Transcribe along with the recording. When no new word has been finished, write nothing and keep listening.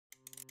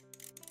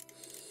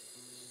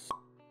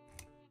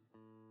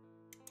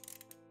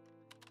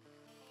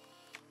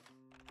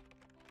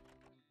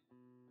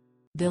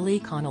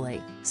Billy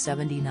Connolly,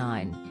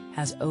 79,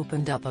 has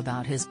opened up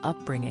about his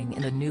upbringing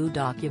in a new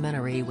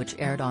documentary which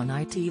aired on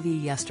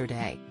ITV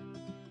yesterday.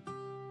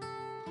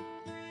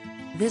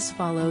 This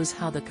follows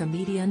how the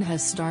comedian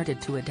has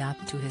started to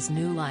adapt to his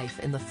new life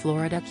in the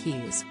Florida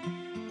Keys.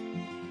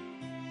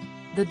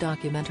 The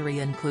documentary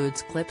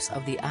includes clips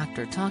of the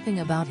actor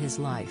talking about his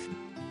life.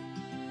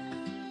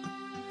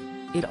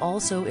 It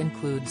also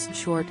includes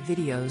short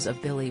videos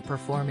of Billy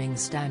performing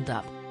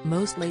stand-up,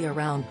 mostly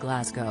around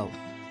Glasgow.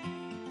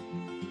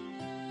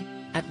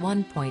 At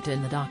one point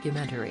in the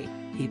documentary,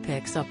 he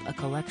picks up a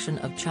collection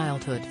of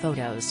childhood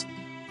photos.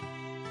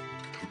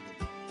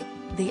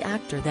 The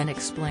actor then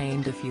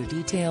explained a few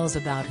details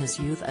about his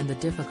youth and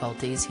the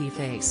difficulties he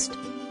faced.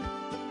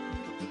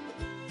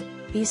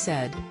 He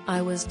said,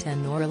 "I was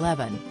 10 or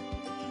 11.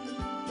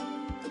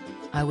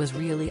 I was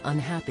really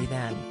unhappy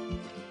then.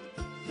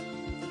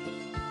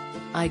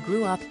 I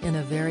grew up in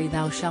a very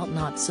thou shalt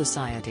not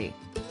society.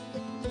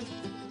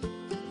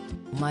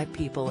 My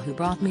people who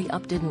brought me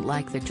up didn't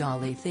like the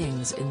jolly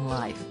things in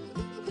life.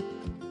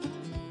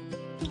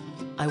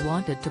 I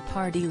wanted to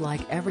party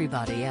like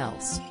everybody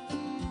else.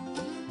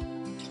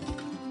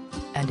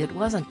 And it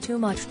wasn't too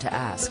much to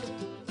ask."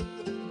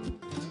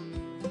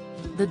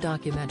 The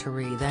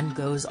documentary then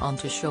goes on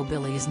to show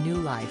Billy's new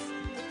life.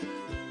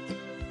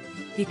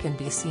 He can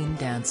be seen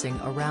dancing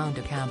around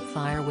a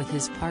campfire with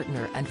his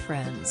partner and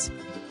friends.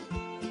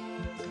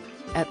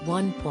 At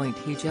one point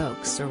he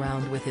jokes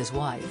around with his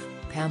wife,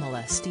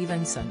 Pamela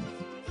Stevenson.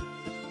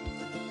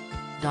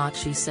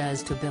 She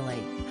says to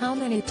Billy, "How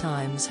many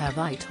times have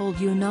I told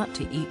you not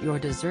to eat your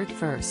dessert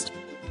first?"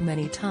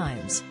 "Many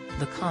times,"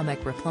 the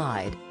comic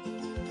replied.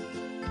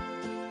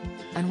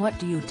 "And what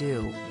do you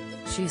do?"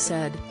 she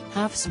said,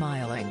 half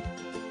smiling.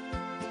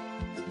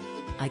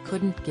 "I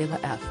couldn't give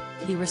a F,"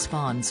 he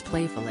responds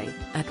playfully,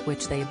 at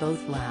which they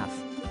both laugh.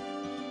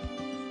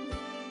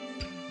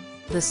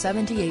 The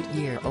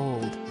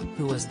 78-year-old,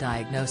 who was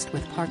diagnosed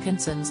with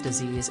Parkinson's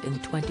disease in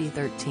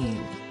 2013,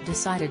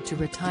 decided to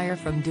retire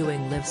from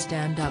doing live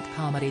stand-up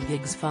comedy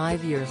gigs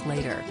 5 years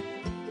later.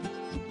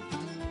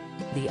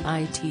 The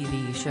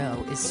ITV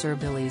show is Sir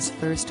Billy's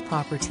first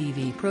proper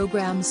TV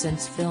program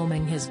since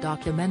filming his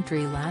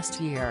documentary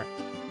last year.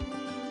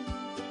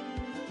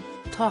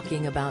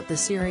 Talking about the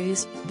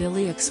series,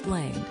 Billy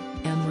explained,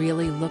 "I'm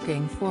really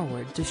looking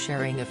forward to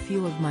sharing a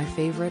few of my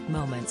favorite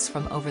moments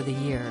from over the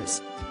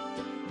years.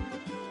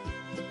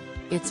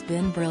 It's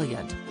been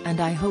brilliant, and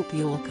I hope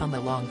you'll come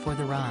along for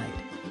the ride."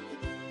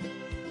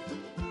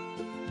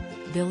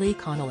 Billy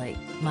Connolly,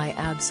 My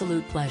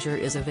Absolute Pleasure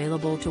is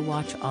available to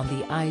watch on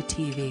the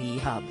ITV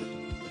Hub.